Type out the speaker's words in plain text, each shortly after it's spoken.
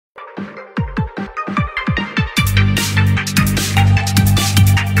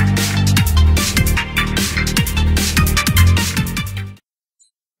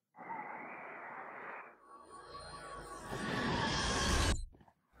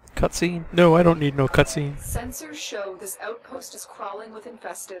Cutscene? No, I don't need no cutscene. Sensors show this outpost is crawling with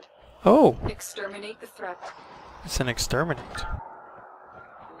infested. Oh, Exterminate the threat. it's an exterminate.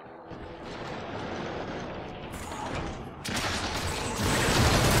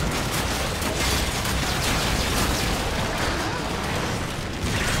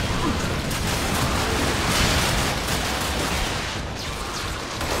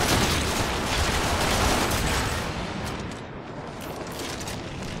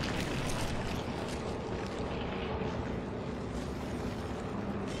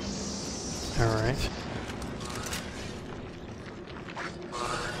 Alright.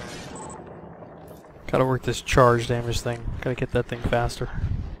 Gotta work this charge damage thing. Gotta get that thing faster.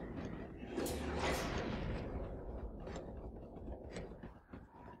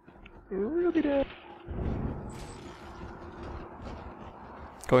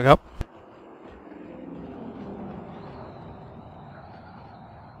 Going up.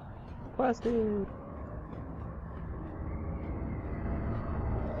 Plastic.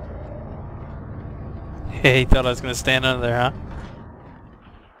 Hey, he thought I was gonna stand under there, huh?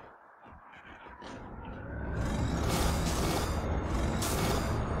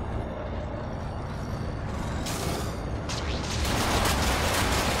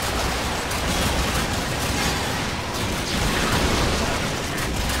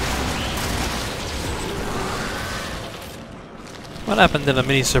 What happened to the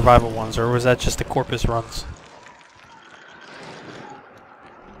mini survival ones, or was that just the Corpus runs?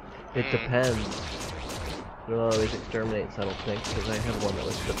 It depends. You don't always exterminate, I don't think, because I had one that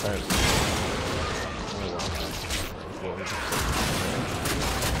was defense.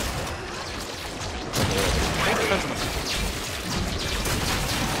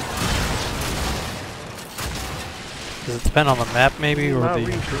 Does it depend on the map, maybe, or the...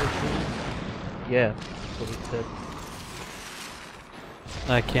 Yeah, that's what he said.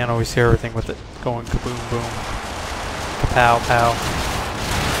 I can't always hear everything with it going kaboom boom. Kapow pow.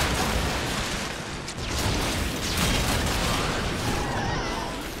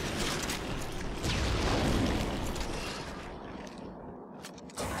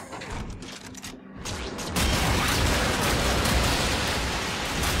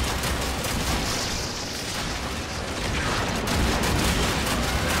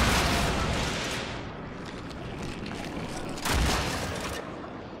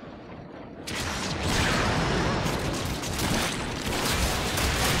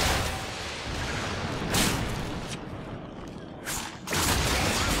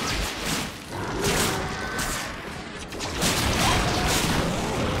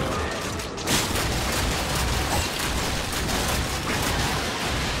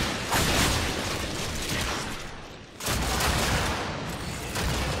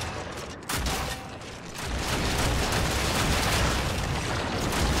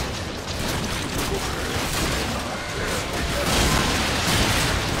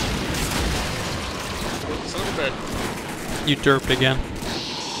 You derped again.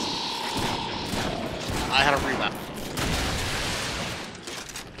 I had a relapse.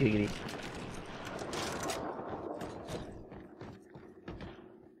 Giggity.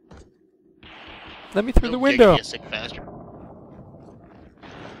 Let me through the window. You sick bastard.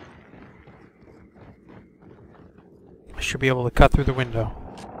 I should be able to cut through the window.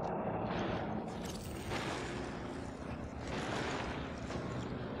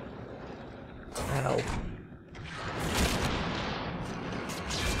 Ow.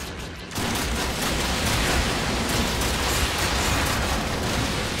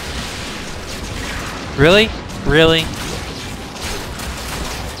 Really? Really?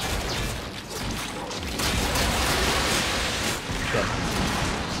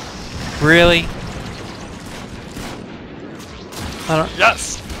 Really? I don't...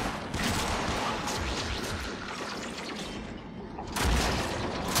 Yes!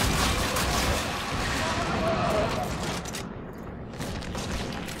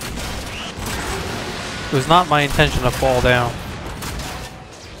 It was not my intention to fall down.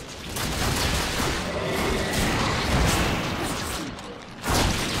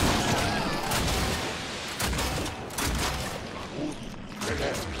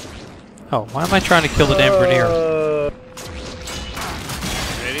 Oh, why am I trying to kill the damn Vernier?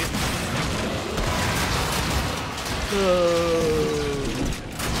 Ready?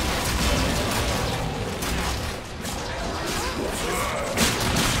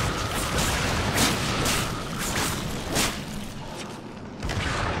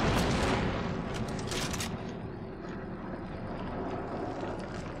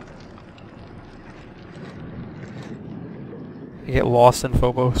 You get lost in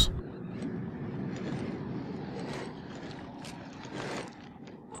Phobos.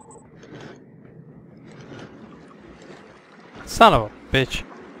 Son of a bitch.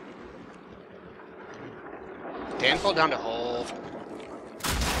 Dan fell down to hole.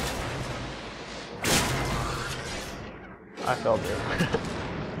 I fell there.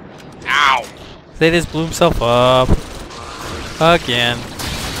 Ow! They just blew himself up. Again.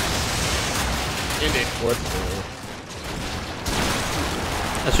 Ended. What the?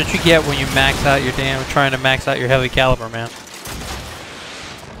 That's what you get when you max out your damn, trying to max out your heavy caliber, man.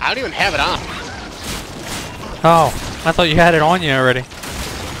 I don't even have it on. Oh, I thought you had it on you already.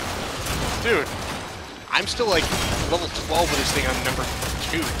 Dude, I'm still like level 12 with this thing on number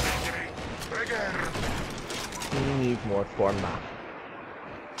 2. We need more format.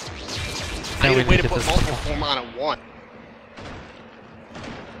 I need we a way need to to put get this multiple form on at one.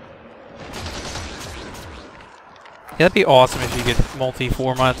 Yeah, that'd be awesome if you get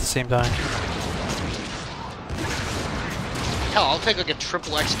multi-format at the same time. Hell, I'll take like a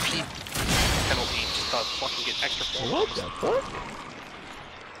triple XP penalty just to fucking get extra form. What the fuck?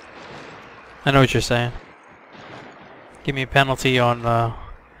 I know what you're saying. Give me a penalty on,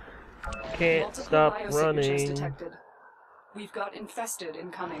 Can't Multiple stop biosignatures running. detected. We've got infested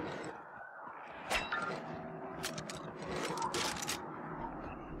incoming.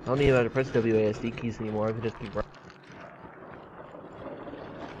 I don't even have to press WASD keys anymore. I can just keep running.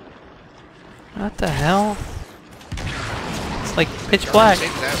 what the hell? It's like pitch black.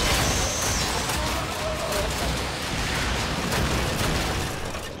 Save that.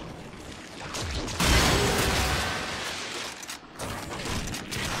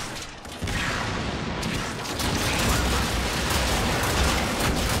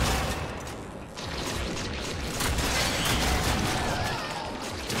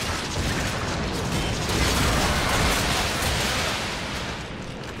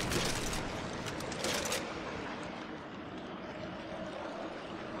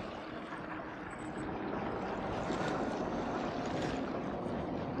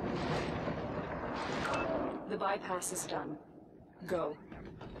 The bypass is done. Go.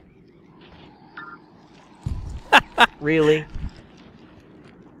 Really?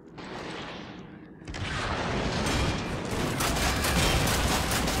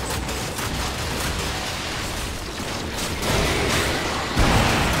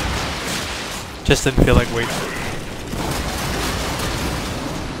 Just didn't feel like waiting.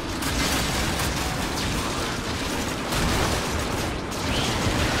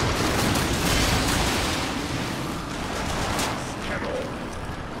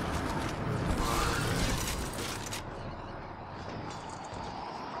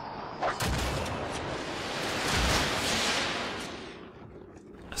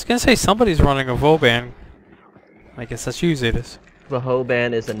 I was gonna say somebody's running a Voban. I guess that's usually it is. The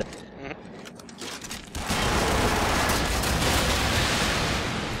Hoban is a.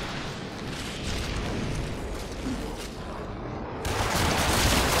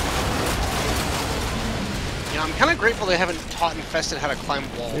 Yeah, I'm kind of grateful they haven't taught Infested how to climb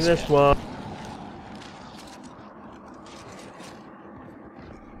walls. In this yet. one.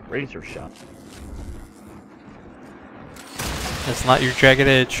 Razor shot. That's not your jagged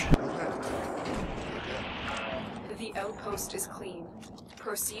edge. The outpost is clean.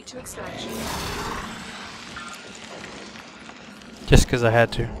 Proceed to extraction. Just because I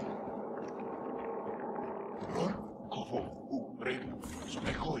had to.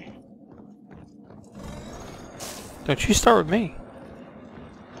 Don't you start with me.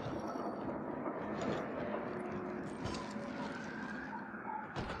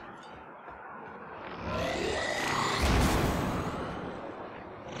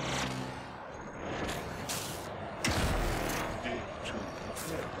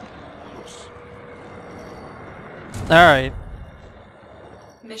 Alright,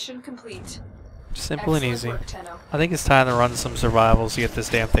 Mission complete. simple and Excellent easy. work, Tenno. I think it's time to run some survivals to get this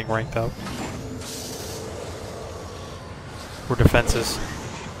damn thing ranked up. Or defenses.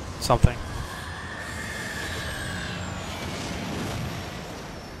 Something.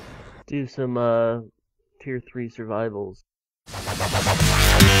 Do some tier 3 survivals.